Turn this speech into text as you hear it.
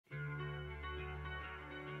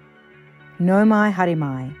No mai haere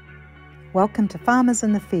mai. Welcome to Farmers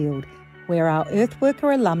in the Field, where our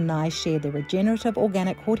Earthworker alumni share their regenerative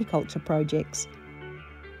organic horticulture projects.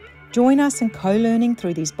 Join us in co-learning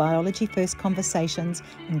through these biology-first conversations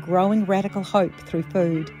and growing radical hope through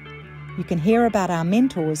food. You can hear about our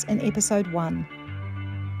mentors in episode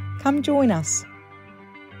 1. Come join us.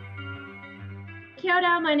 Kia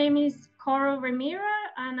ora, my name is Coral Ramira,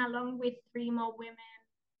 and along with 3 more women,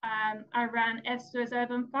 I run Stewards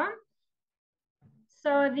Urban Farm.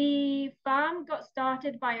 So the farm got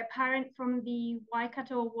started by a parent from the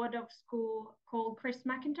Waikato Ward of School called Chris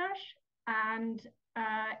McIntosh, and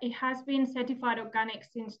it has been certified organic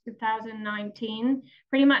since 2019,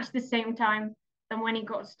 pretty much the same time than when it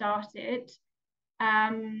got started.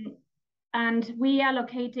 And we are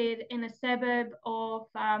located in a suburb of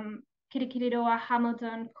Kirikiriroa,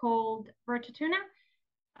 Hamilton, called Rotorua.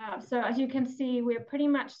 So as you can see, we're pretty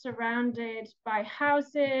much surrounded by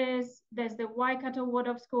houses. There's the Waikato Ward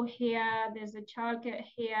of School here. There's a childcare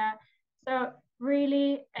here. So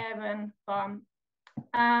really urban farm.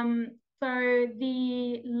 So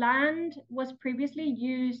the land was previously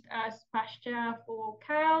used as pasture for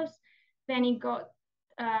cows. Then it got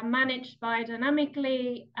managed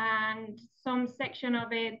biodynamically, and some section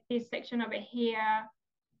of it, this section of it here,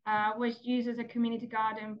 was used as a community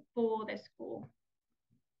garden for the school.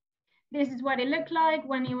 This is what it looked like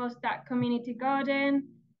when it was that community garden.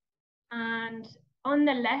 And on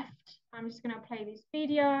the left, I'm just going to play this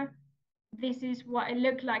video. This is what it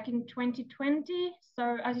looked like in 2020.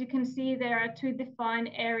 So as you can see, there are 2 defined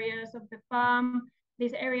areas of the farm.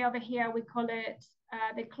 This area over here, we call it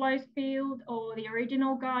the closed field or the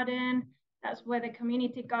original garden. That's where the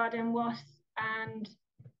community garden was. And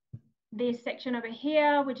this section over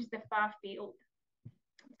here, which is the far field.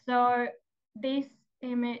 So this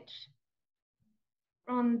image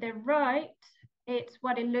on the right, it's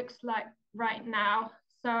what it looks like right now.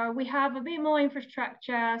 So we have a bit more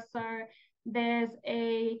infrastructure. So there's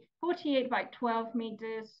a 48 by 12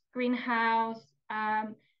 meters greenhouse.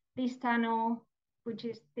 This tunnel, which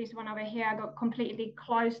is this one over here, got completely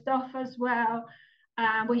closed off as well.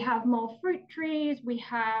 We have more fruit trees. We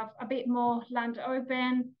have a bit more land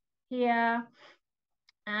open here.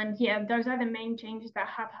 And yeah, those are the main changes that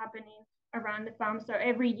have happening around the farm. So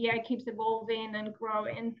every year it keeps evolving and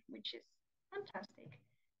growing, which is fantastic.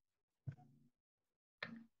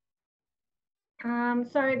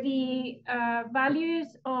 So the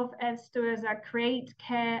values of Stewards are create,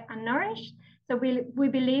 care, and nourish. So we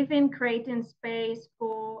believe in creating space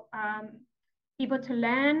for people to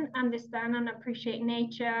learn, understand, and appreciate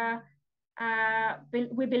nature.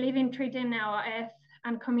 We believe in treating our earth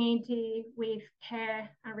and community with care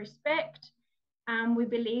and respect. And we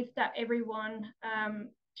believe that everyone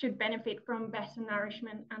should benefit from better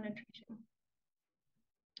nourishment and nutrition.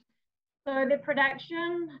 So the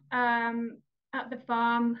production at the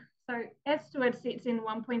farm, so Steward sits in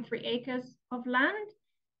 1.3 acres of land.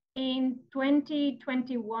 In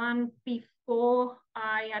 2021, before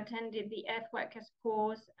I attended the Earthworkers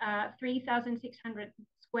course, 3,600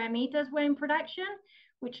 square meters were in production,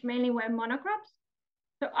 which mainly were monocrops.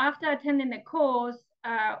 So after attending the course,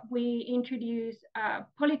 we introduced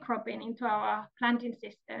polycropping into our planting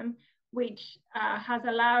system, which has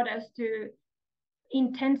allowed us to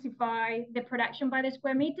intensify the production by the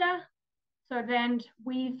square meter. So then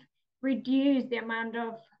we've reduced the amount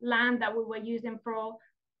of land that we were using for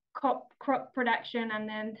crop production, and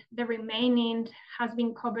then the remaining has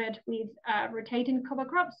been covered with rotating cover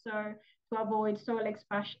crops, so to avoid soil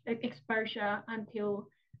exposure until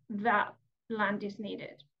that land is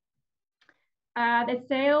needed. The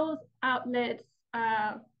sales outlets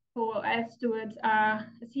for Stewards are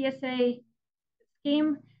a CSA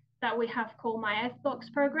scheme that we have called My Earthworkers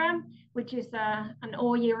Programme, which is an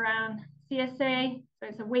all year round CSA. So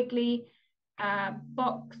it's a weekly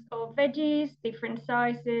box of veggies, different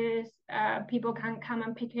sizes. People can come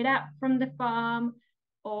and pick it up from the farm,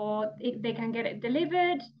 or they can get it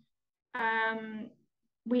delivered.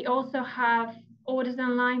 We also have orders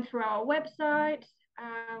online through our website.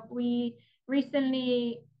 We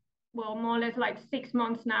recently, well, more or less like 6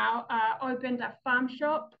 months now, opened a farm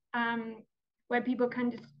shop where people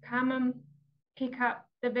can just come and pick up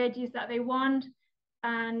the veggies that they want.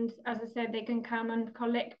 And as I said, they can come and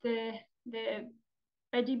collect the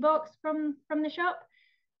veggie box from the shop.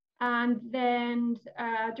 And then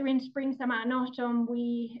during spring, summer, and autumn,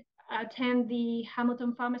 we attend the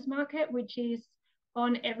Hamilton Farmers Market, which is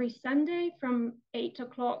on every Sunday from 8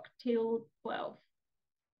 o'clock till 12.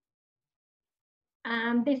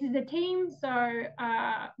 This is the team. So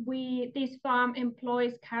this farm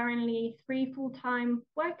employs currently 3 full-time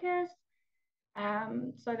workers.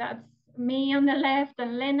 So that's me on the left,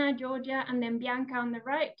 and Lena, Georgia, and then Bianca on the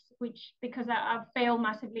right, which because I've failed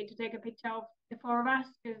massively to take a picture of the four of us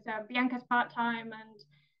because Bianca's part-time and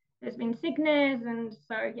there's been sickness, and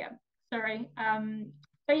so yeah, sorry.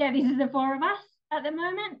 So yeah, this is the four of us at the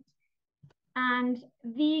moment. And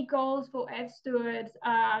the goals for Earth Stewards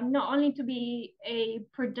are not only to be a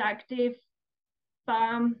productive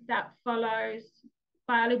farm that follows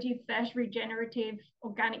biology first, regenerative,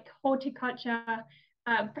 organic horticulture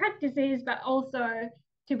practices, but also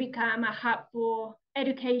to become a hub for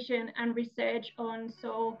education and research on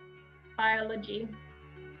soil biology.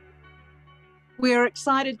 We're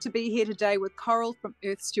excited to be here today with Coral from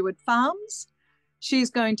Earth Steward Farms.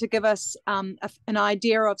 She's going to give us an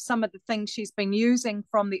idea of some of the things she's been using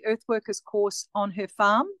from the Earthworkers course on her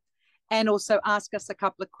farm, and also ask us a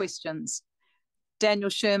couple of questions.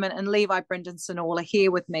 Daniel Schuurman and Levi Brinsdon-Hall are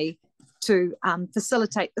here with me to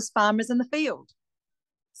facilitate this Farmers in the Field.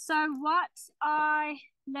 So what I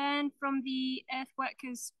learned from the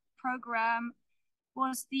Earthworkers Programme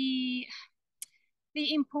was the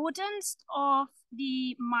importance of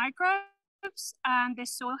the microbes and the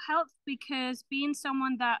soil health, because being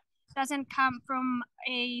someone that doesn't come from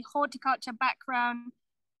a horticulture background,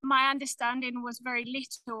 my understanding was very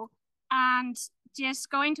little. And just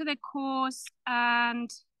going to the course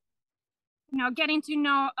and getting to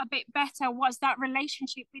know a bit better what's that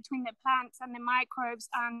relationship between the plants and the microbes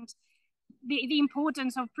and the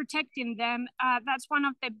importance of protecting them. That's one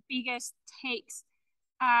of the biggest takes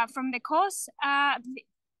from the course. And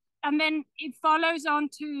then it follows on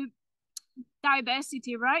to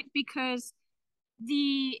diversity, right? Because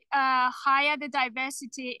the higher the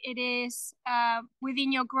diversity it is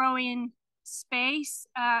within your growing space,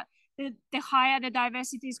 the higher the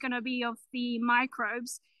diversity is going to be of the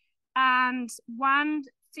microbes. And one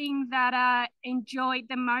thing that I enjoyed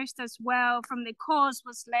the most as well from the course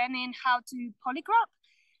was learning how to polycrop.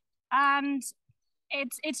 And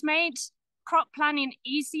it's made crop planning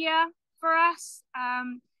easier for us.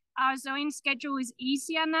 Our sowing schedule is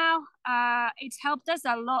easier now. It's helped us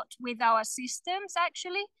a lot with our systems,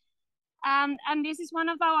 actually. And this is one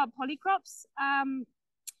of our polycrops.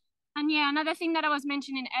 And yeah, another thing that I was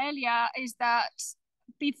mentioning earlier is that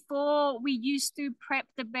before we used to prep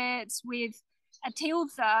the beds with a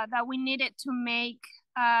tilther, that we needed to make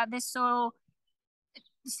the soil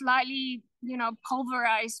slightly,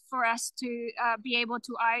 pulverized for us to be able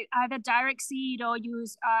to either direct seed or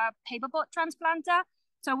use a paperboard transplanter.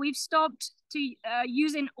 So we've stopped to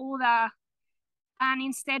using all that, and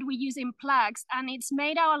instead we're using plugs. And it's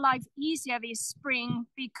made our life easier this spring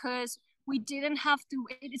because we didn't have to,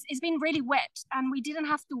 it's been really wet, and we didn't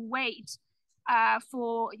have to wait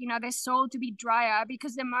for the soil to be drier,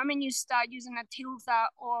 because the moment you start using a tilther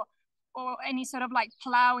or any sort of like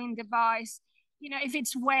plowing device, if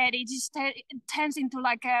it's wet, it just it turns into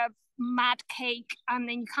like a mud cake, and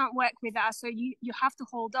then you can't work with that. So you have to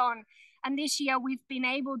hold on. And this year we've been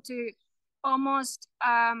able to almost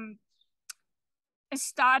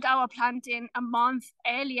start our planting a month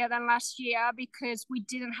earlier than last year, because we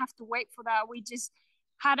didn't have to wait for that. We just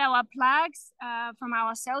had our plugs from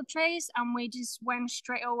our cell trays, and we just went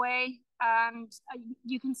straight away. And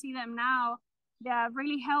you can see them now. They're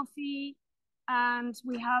really healthy, and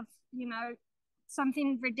we have,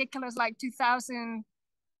 something ridiculous like 2,000,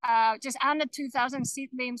 just under 2,000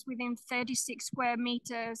 seedlings within 36 square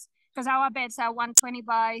meters, because our beds are 120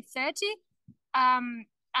 by 30.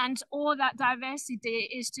 And all that diversity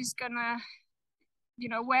is just gonna,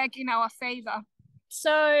 work in our favor.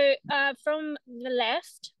 So from the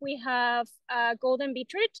left, we have golden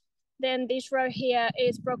beetroot. Then this row here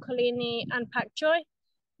is broccolini and pak choi.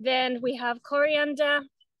 Then we have coriander.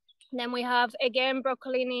 Then we have, again,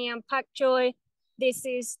 broccolini and pak choi. This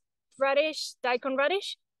is radish, daikon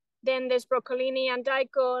radish. Then there's broccolini and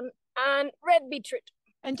daikon and red beetroot.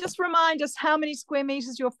 And just remind us how many square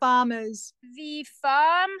meters your farm is. The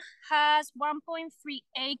farm has 1.3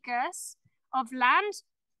 acres of land,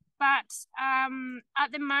 but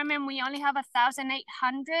at the moment we only have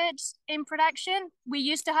 1,800 in production. We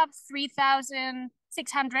used to have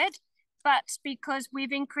 3,600, but because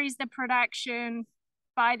we've increased the production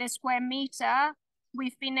by the square meter,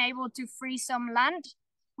 we've been able to free some land,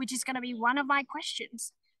 which is going to be one of my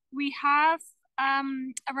questions. We have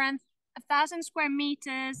around 1,000 square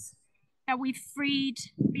meters that we've freed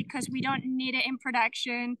because we don't need it in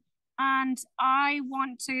production. And I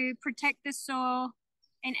want to protect the soil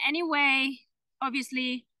in any way.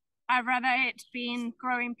 Obviously, I'd rather it being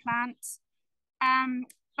growing plants.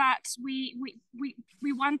 But we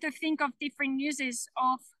want to think of different uses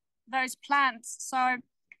of those plants. So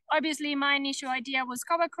obviously my initial idea was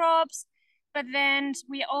cover crops. but then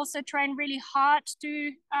we also train really hard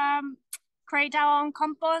to create our own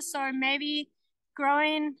compost. So maybe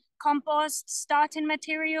growing compost starting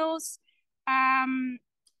materials,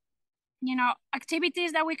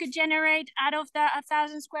 activities that we could generate out of the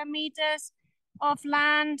 1,000 square meters of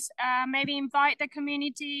land, maybe invite the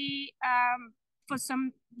community for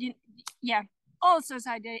some, all sorts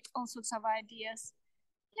of ideas.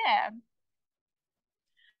 Yeah.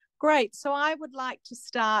 Great. So I would like to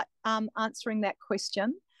start answering that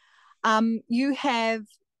question. You have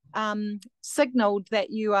signaled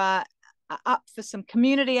that you are up for some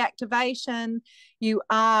community activation. You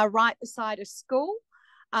are right beside a school,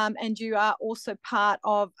 and you are also part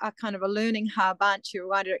of a kind of a learning hub, aren't you?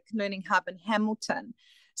 Right at Learning Hub in Hamilton.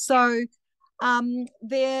 So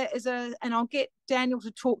there is and I'll get Daniel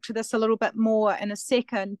to talk to this a little bit more in a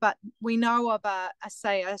second, but we know of a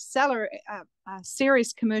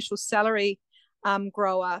serious commercial celery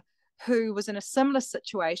grower who was in a similar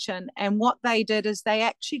situation, and what they did is they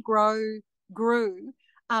actually grew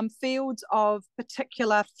fields of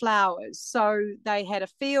particular flowers. So they had a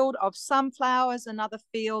field of sunflowers, another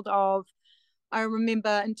field of, I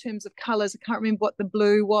remember in terms of colors, I can't remember what the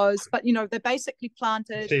blue was, but they basically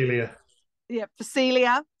planted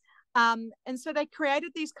Phacelia. And so they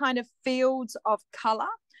created these kind of fields of color,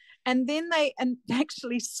 and then they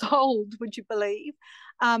actually sold, would you believe,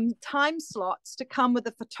 time slots to come with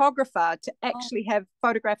a photographer to actually have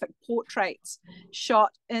photographic portraits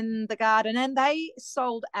shot in the garden, and they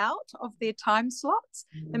sold out of their time slots.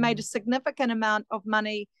 They made a significant amount of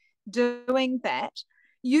money doing that.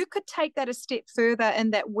 You could take that a step further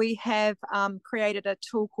in that we have created a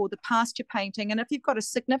tool called the pasture painting, and if you've got a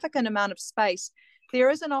significant amount of space, there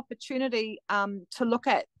is an opportunity to look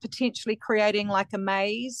at potentially creating like a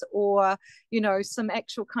maze or, some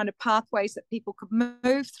actual kind of pathways that people could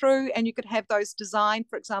move through, and you could have those designed,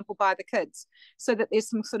 for example, by the kids, so that there's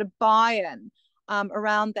some sort of buy-in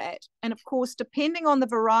around that. And of course, depending on the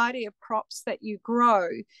variety of crops that you grow,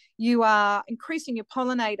 you are increasing your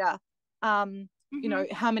pollinator,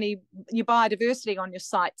 how many your biodiversity on your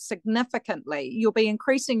site significantly. You'll be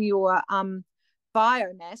increasing your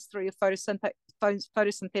biomass through your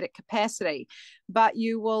photosynthetic capacity, but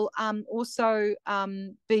you will also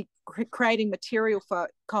be creating material for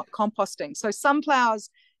composting. So sunflowers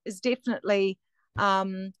is definitely,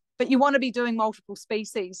 but you want to be doing multiple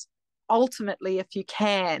species ultimately if you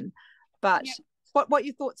can. But what are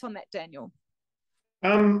your thoughts on that, Daniel?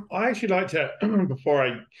 I actually like to, before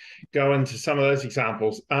I go into some of those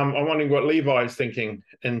examples, I'm wondering what Levi is thinking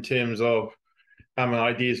in terms of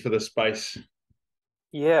ideas for the space.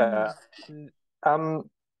 Yeah.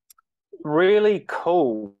 Really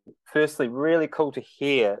cool. Firstly, really cool to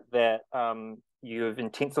hear that you've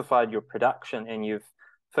intensified your production and you've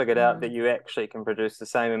figured out that you actually can produce the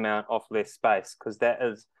same amount off less space, because that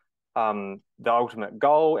is the ultimate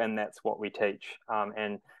goal, and that's what we teach.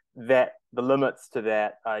 And that the limits to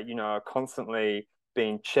that, are constantly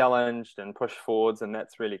being challenged and pushed forwards, and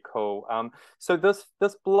that's really cool. So this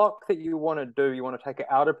block that you want to do, you want to take it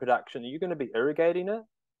out of production. Are you going to be irrigating it?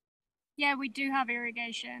 Yeah, we do have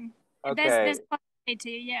irrigation. Okay. There's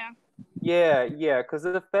possibility, yeah. Yeah, because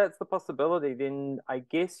if that's the possibility, then I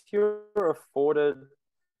guess you're afforded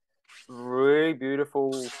really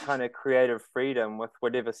beautiful kind of creative freedom with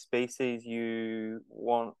whatever species you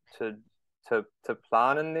want to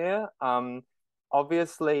plant in there.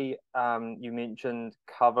 Obviously, you mentioned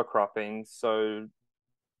cover cropping, so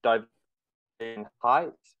diversity and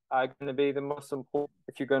height are going to be the most important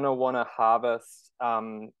if you're going to want to harvest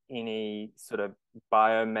any sort of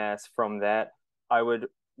biomass from that. I would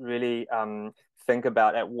really think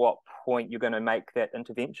about at what point you're going to make that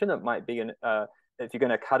intervention. It might be if you're going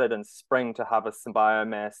to cut it in spring to harvest some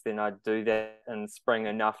biomass, then I'd do that in spring,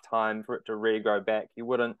 enough time for it to regrow back. You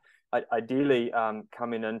wouldn't, ideally,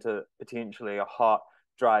 coming into potentially a hot,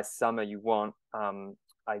 dry summer, you want,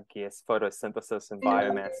 I guess, photosynthesis and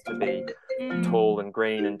biomass to be tall and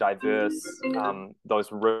green and diverse.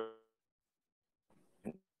 Those roots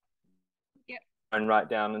and right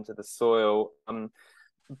down into the soil.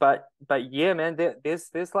 But yeah, man,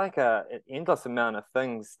 there's like an endless amount of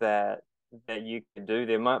things that you can do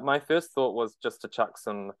there. My first thought was just to chuck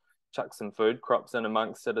some food crops in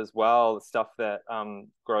amongst it as well, stuff that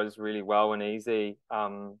grows really well and easy.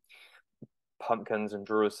 Pumpkins and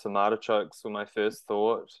Jerusalem artichokes were my first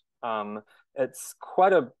thought. It's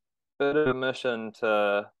quite a bit of a mission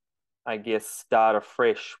to, I guess, start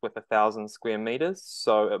afresh with 1,000 square meters.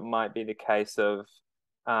 So it might be the case of,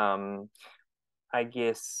 I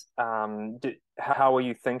guess, how are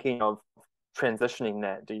you thinking of transitioning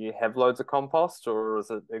that? Do you have loads of compost, or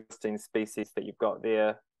is it existing species that you've got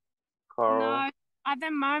there? Coral? No, at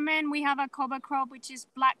the moment we have a cover crop, which is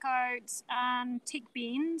black oats and tick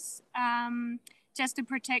beans, just to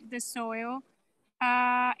protect the soil.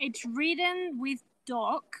 It's ridden with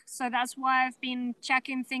dock, so that's why I've been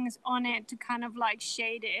checking things on it to kind of like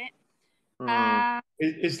shade it.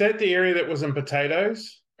 Is that the area that was in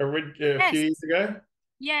potatoes a few years ago?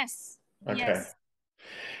 Yes. Okay.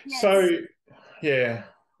 Yes. So, yeah,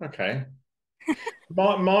 okay.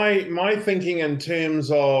 My thinking in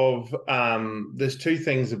terms of there's two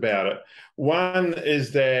things about it. One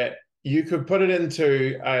is that you could put it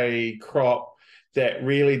into a crop that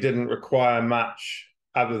really didn't require much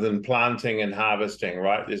other than planting and harvesting,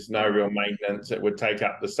 right? There's no real maintenance. It would take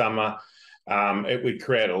up the summer. It would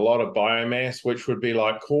create a lot of biomass, which would be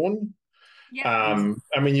like corn. Yep.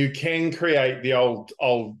 I mean, you can create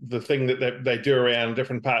the thing that they do around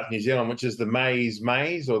different parts of New Zealand, which is the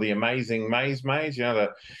maize or the amazing maize.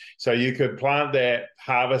 So you could plant that,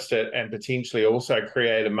 harvest it, and potentially also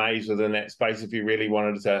create a maize within that space if you really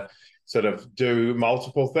wanted to sort of do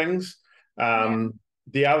multiple things.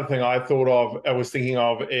 The other thing I was thinking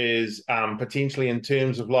of is potentially in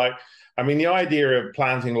terms of like, I mean, the idea of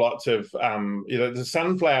planting lots of, the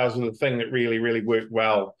sunflowers are the thing that really, really worked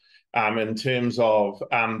well. In terms of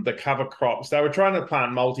the cover crops. They were trying to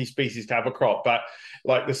plant multi-species cover crop, but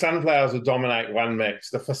like the sunflowers would dominate one mix,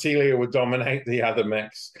 the phacelia would dominate the other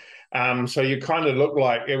mix. So you kind of look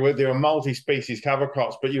like there were multi-species cover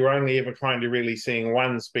crops, but you were only ever kind of really seeing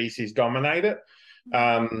one species dominate it.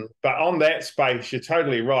 But on that space, you're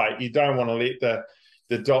totally right. You don't want to let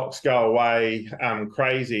the docks go away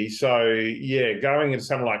crazy. So yeah, going into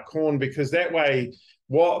something like corn, because that way,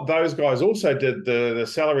 what those guys also did, the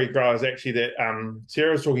celery growers actually that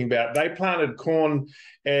Sarah was talking about, they planted corn,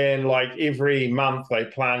 and like every month they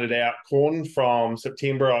planted out corn from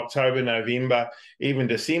September, October, November, even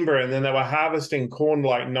December, and then they were harvesting corn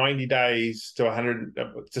like 90 days to 100.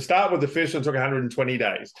 To start with, the first one took 120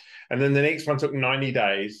 days, and then the next one took 90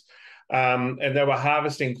 days, and they were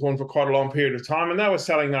harvesting corn for quite a long period of time, and they were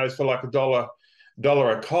selling those for like $1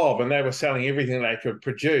 a cob, and they were selling everything they could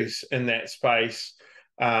produce in that space.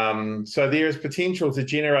 So there is potential to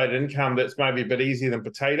generate income that's maybe a bit easier than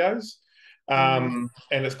potatoes, and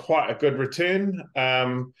it's quite a good return.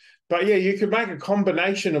 But yeah, you could make a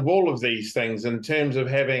combination of all of these things in terms of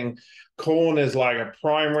having corn as like a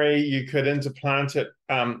primary. You could interplant it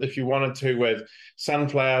if you wanted to with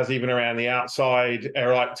sunflowers, even around the outside,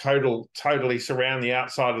 or like totally surround the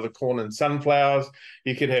outside of the corn and sunflowers.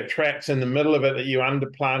 You could have tracks in the middle of it that you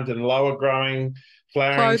underplant in lower growing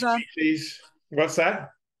flowering species. What's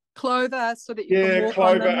that? Clover, so that you can walk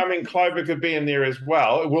on them. I mean, clover could be in there as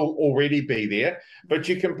well. It will already be there, but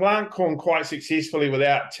you can plant corn quite successfully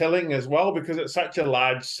without tilling as well, because it's such a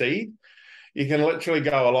large seed. You can literally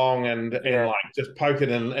go along and like just poke it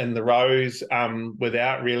in the rows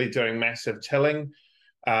without really doing massive tilling.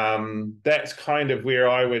 That's kind of where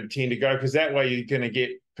I would tend to go, because that way you're going to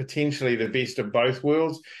get potentially the best of both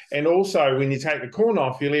worlds. And also, when you take the corn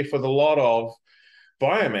off, you're left with a lot of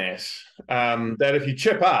biomass that if you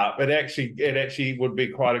chip up, it actually would be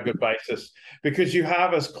quite a good basis, because you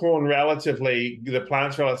harvest corn the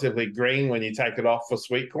plant's relatively green when you take it off for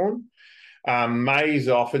sweet corn. Maize,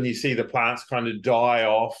 often you see the plants kind of die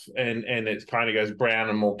off and it kind of goes brown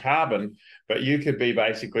and more carbon, but you could be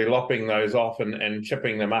basically lopping those off and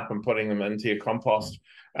chipping them up and putting them into your compost,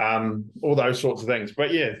 all those sorts of things.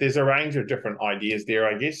 But yeah, there's a range of different ideas there,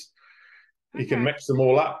 I guess. You can mix them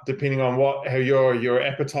all up depending on how your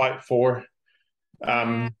appetite for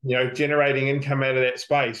generating income out of that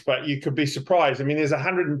space. But you could be surprised. I mean, there's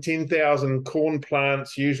 110,000 corn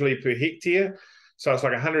plants usually per hectare, so it's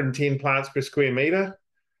like 110 plants per square meter.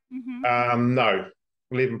 No,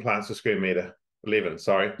 11 plants per square meter. 11,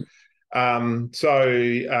 sorry. Anyway,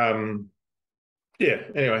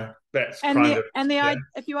 that's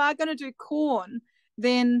if you are going to do corn,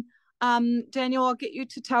 then Daniel, I'll get you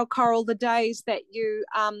to tell Coral the days that you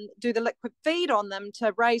do the liquid feed on them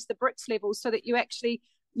to raise the Brix levels, so that you actually,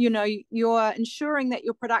 you're ensuring that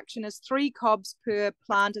your production is 3 cobs per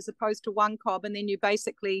plant as opposed to 1 cob, and then you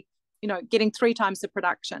basically, getting 3 times the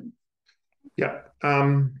production. Yeah.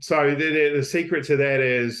 So the secret to that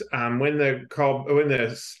is when the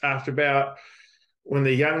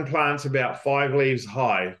young plant's about 5 leaves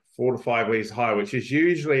high, 4 to 5 leaves high, which is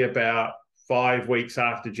usually about 5 weeks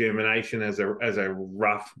after germination as a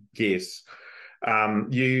rough guess.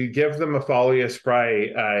 You give them a foliar spray,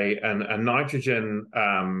 a nitrogen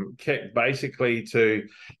kick, basically to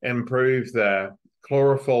improve the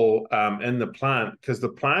chlorophyll in the plant, because the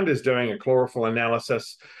plant is doing a chlorophyll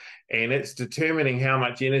analysis and it's determining how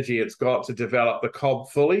much energy it's got to develop the cob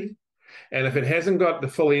fully. And if it hasn't got the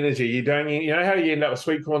full energy, you know how you end up with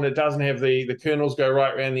sweet corn that doesn't have the kernels go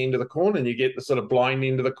right around the end of the corn and you get the sort of blind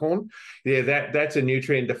end of the corn? Yeah, that's a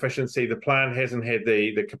nutrient deficiency. The plant hasn't had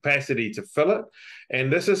the capacity to fill it.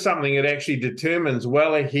 And this is something that actually determines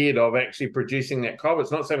well ahead of actually producing that cob.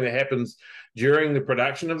 It's not something that happens during the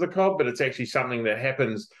production of the cob, but it's actually something that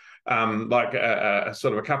happens like a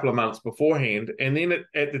sort of a couple of months beforehand. And then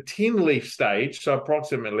at the 10-leaf stage, so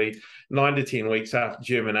approximately 9 to 10 weeks after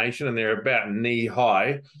germination, and they're about knee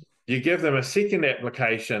high, you give them a second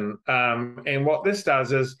application. And what this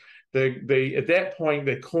does is at that point,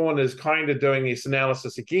 the corn is kind of doing this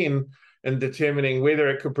analysis again and determining whether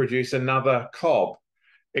it could produce another cob,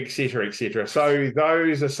 et cetera, et cetera. So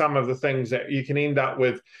those are some of the things that you can end up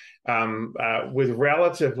with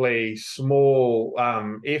relatively small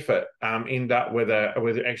effort, end up with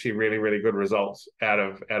actually really, really good results out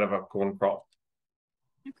of a corn crop.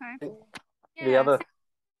 Okay. Yeah.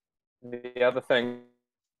 The other thing,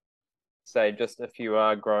 say, just if you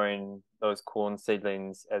are growing those corn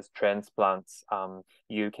seedlings as transplants,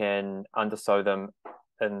 you can undersow them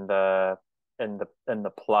in the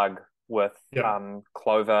plug with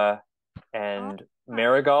clover and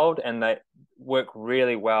marigold, and they work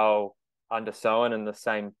really well undersown in the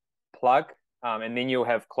same plug, and then you'll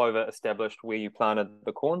have clover established where you planted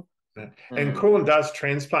the corn. And corn does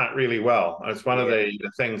transplant really well. It's one of the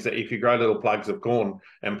things that if you grow little plugs of corn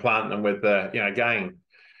and plant them with again,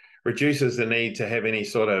 reduces the need to have any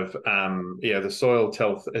sort of the soil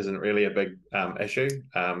tilth isn't really a big issue.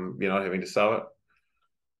 You're not having to sow it.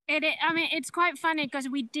 I mean, it's quite funny because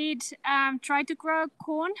we did try to grow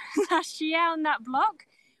corn last year on that block.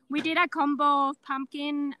 We did a combo of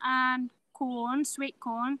pumpkin and corn, sweet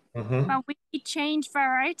corn, but we changed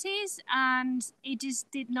varieties and it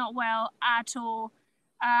just did not well at all.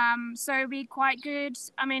 So it'd be quite good.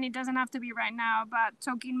 I mean, it doesn't have to be right now, but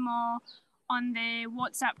talking more on the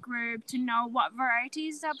WhatsApp group to know what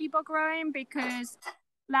varieties are people growing, because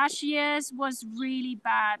last year's was really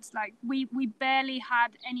bad. Like we barely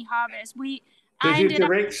had any harvest. Did you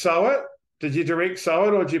direct sow it? Did you direct sow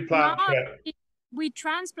it or did you plant it? We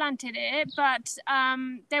transplanted it, but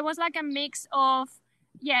there was like a mix of,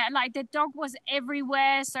 like the dog was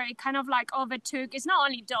everywhere. So it kind of like overtook. It's not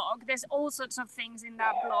only dog, there's all sorts of things in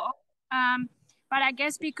that block. But I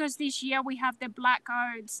guess because this year we have the black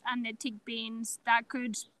oats and the tick beans that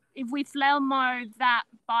could, if we flail mow that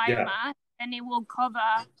biomass, then it will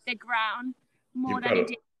cover the ground more than it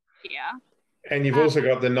did here. And you've also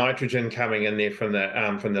got the nitrogen coming in there from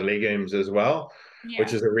the legumes as well,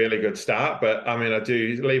 which is a really good start. But I mean, I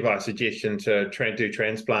do Levi's suggestion to do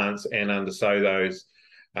transplants and undersow those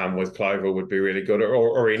with clover would be really good,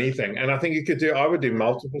 or anything. And I think I would do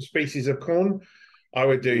multiple species of corn. I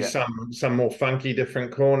would do some more funky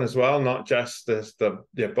different corn as well, not just the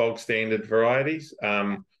bog standard varieties.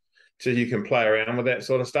 So you can play around with that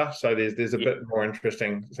sort of stuff. So there's a bit more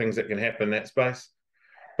interesting things that can happen in that space.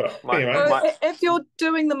 But anyway, if you're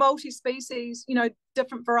doing the multi-species,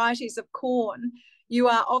 different varieties of corn, you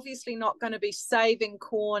are obviously not going to be saving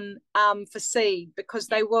corn for seed, because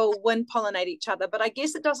they will wind pollinate each other. But I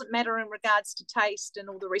guess it doesn't matter in regards to taste and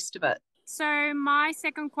all the rest of it. So my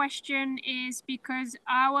second question is, because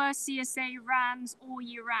our CSA runs all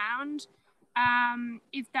year round,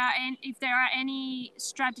 if there are any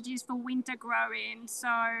strategies for winter growing. So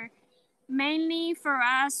mainly for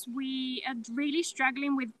us, we are really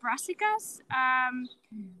struggling with brassicas.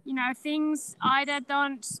 Things either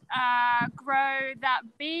don't grow that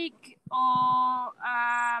big, or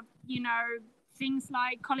things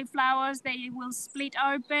like cauliflowers, they will split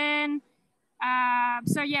open.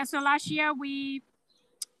 So last year we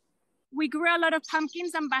grew a lot of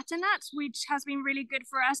pumpkins and butternuts, which has been really good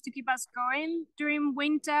for us to keep us going during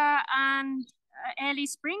winter and early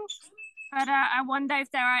spring. But I wonder if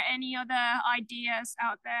there are any other ideas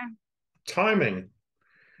out there. Timing.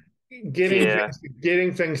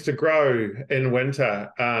 Getting things to grow in winter,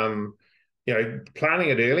 planting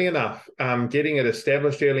it early enough, getting it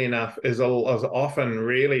established early enough is often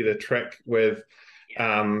really the trick with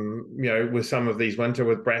with some of these winter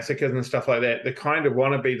with brassicas and stuff like that. They kind of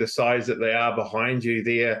want to be the size that they are behind you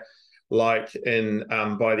there, like in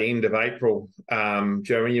by the end of April. When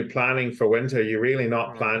you're planting for winter, you're really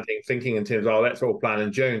not thinking in terms of, that's all planted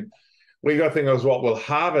in June. We got to think of what we'll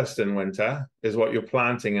harvest in winter is what you're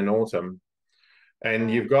planting in autumn.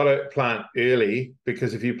 And you've got to plant early,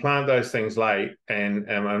 because if you plant those things late, and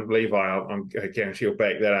Levi, I guarantee you'll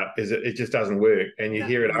back that up, is it just doesn't work. And you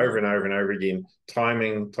hear it over and over and over again.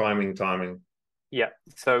 Timing. Yeah.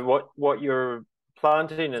 So what you're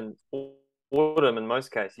planting in autumn, in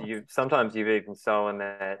most cases, sometimes you've even sown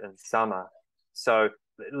that in summer. So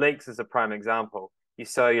leeks is a prime example. You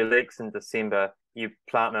sow your leeks in December, you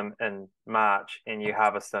plant them in March, and you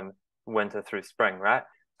harvest them winter through spring, right?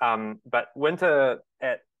 But winter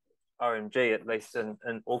at OMG, at least in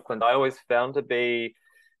Auckland, I always found to be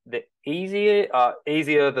the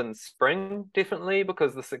easier than spring, definitely,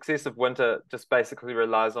 because the success of winter just basically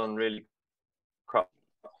relies on really crop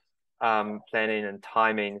planning and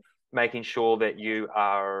timing, making sure that you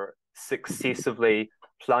are successively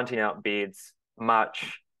planting out beds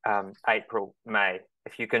March, April, May.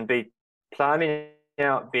 If you can be planting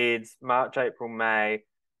out beds March, April, May,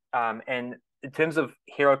 and in terms of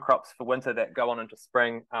hero crops for winter that go on into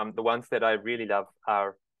spring, the ones that I really love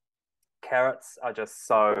are carrots. Are just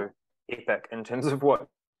so epic in terms of what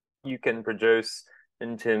you can produce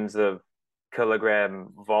in terms of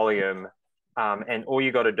kilogram volume, and all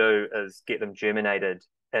you got to do is get them germinated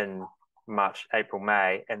in March, April,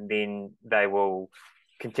 May, and then they will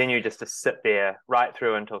continue just to sit there right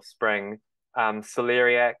through until spring.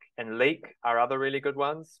 Celeriac and leek are other really good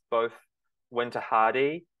ones, both winter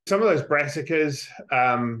hardy. Some of those brassicas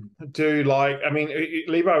do, like, I mean,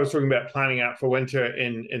 Levi was talking about planting out for winter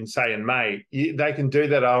in May. They can do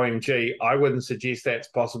that OMG. I wouldn't suggest that's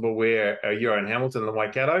possible where you're in Hamilton and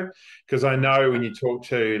Waikato, because I know when you talk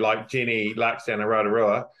to like Jenny Lux down in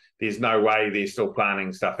Rotorua, there's no way they're still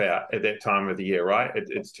planting stuff out at that time of the year, right?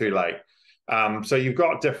 It's too late. So you've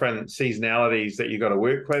got different seasonalities that you've got to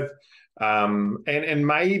work with. And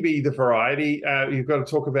maybe the variety, you've got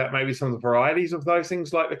to talk about maybe some of the varieties of those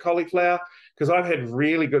things, like the cauliflower, because I've had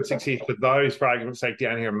really good success with those, for argument's sake,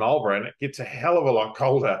 down here in Melbourne. It gets a hell of a lot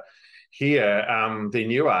colder here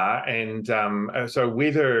than you are, and so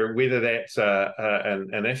whether that's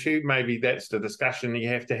an issue, maybe that's the discussion you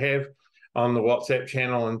have to have on the WhatsApp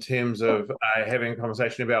channel in terms of having a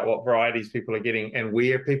conversation about what varieties people are getting and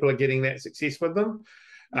where people are getting that success with them.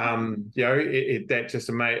 That's just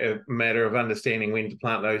a matter of understanding when to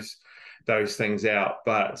plant those things out.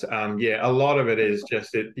 But a lot of it is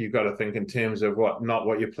just that you've got to think in terms of not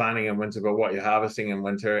what you're planting in winter, but what you're harvesting in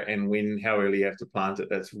winter, and how early you have to plant it.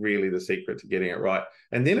 That's really the secret to getting it right.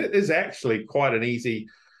 And then it is actually quite an easy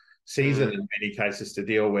season in many cases to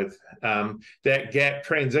deal with. That gap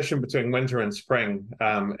transition between winter and spring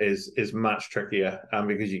is much trickier,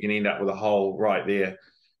 because you can end up with a hole right there.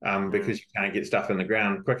 Because you can't get stuff in the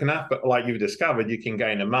ground quick enough. But like you've discovered, you can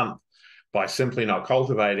gain a month by simply not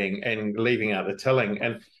cultivating and leaving out the tilling.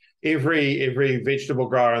 And every vegetable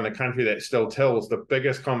grower in the country that still tills, the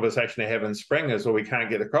biggest conversation they have in spring is, well, we can't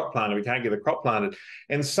get the crop planted.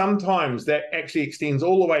 And sometimes that actually extends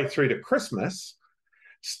all the way through to Christmas,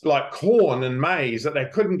 like corn and maize that they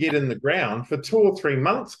couldn't get in the ground for 2 or 3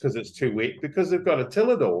 months because it's too wet, because they've got to till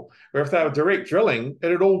it all. Where if they were direct drilling,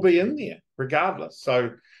 it'd all be in there regardless.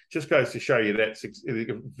 So just goes to show you that's a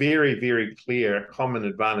very, very clear common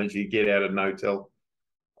advantage you get out of no-till.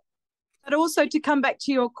 But also, to come back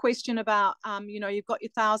to your question about, you've got your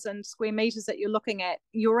 1,000 square meters that you're looking at.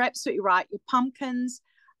 You're absolutely right. Your pumpkins,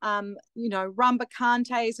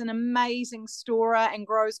 Rambacante is an amazing storer and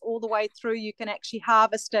grows all the way through. You can actually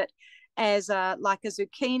harvest it as like a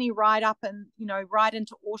zucchini right up and, right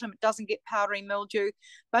into autumn. It doesn't get powdery mildew,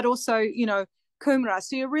 but also, kumara.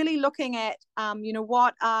 So you're really looking at,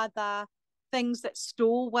 what are the things that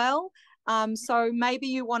store well. So maybe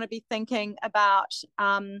you want to be thinking about,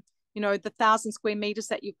 the 1,000 square meters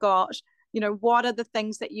that you've got, what are the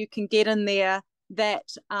things that you can get in there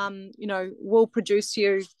that, will produce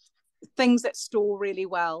you things that store really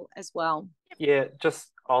well as well. Yeah, just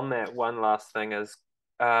on that, one last thing is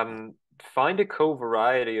find a cool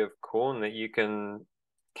variety of corn that you can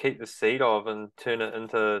keep the seed of and turn it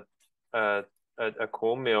into a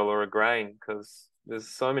cornmeal or a grain, because there's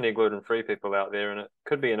so many gluten-free people out there, and it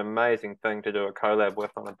could be an amazing thing to do a collab with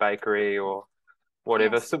on a bakery or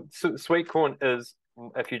whatever. Yes. So sweet corn is,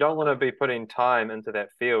 if you don't want to be putting time into that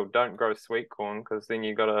field, don't grow sweet corn, because then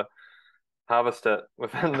you got to harvest it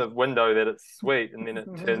within the window that it's sweet, and then it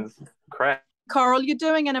turns crap. Coral, you're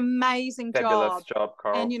doing an amazing Fabulous job,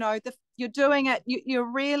 Coral. And you're doing it. You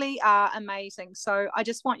really are amazing. So I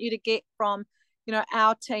just want you to get from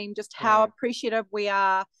our team just how appreciative we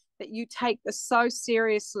are that you take this so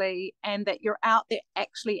seriously and that you're out there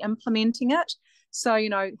actually implementing it. So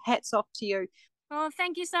hats off to you. Well,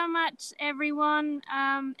 thank you so much, everyone.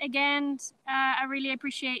 Again, I really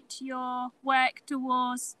appreciate your work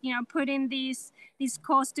towards, putting this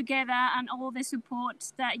course together and all the support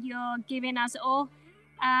that you're giving us all.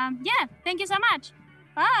 Thank you so much.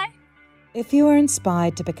 Bye. If you are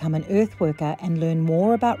inspired to become an earthworker and learn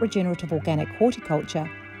more about regenerative organic horticulture,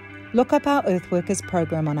 look up our Earthworkers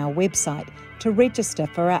Programme on our website to register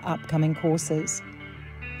for our upcoming courses.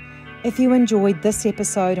 If you enjoyed this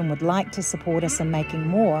episode and would like to support us in making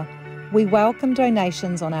more, we welcome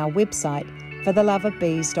donations on our website,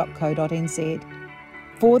 fortheloveofbees.co.nz.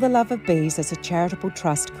 For the Love of Bees is a charitable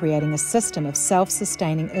trust creating a system of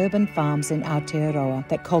self-sustaining urban farms in Aotearoa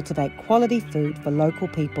that cultivate quality food for local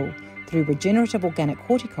people through regenerative organic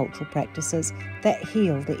horticultural practices that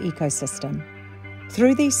heal the ecosystem.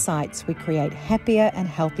 Through these sites, we create happier and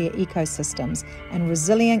healthier ecosystems and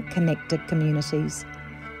resilient, connected communities.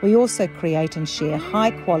 We also create and share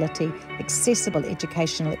high-quality, accessible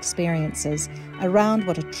educational experiences around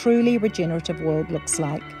what a truly regenerative world looks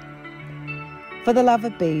like. For the Love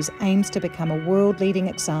of Bees aims to become a world-leading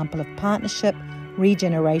example of partnership,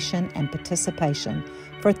 regeneration and participation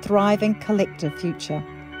for a thriving collective future.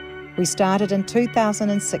 We started in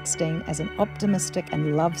 2016 as an optimistic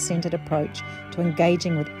and love-centred approach to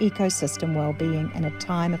engaging with ecosystem well-being in a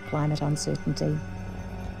time of climate uncertainty.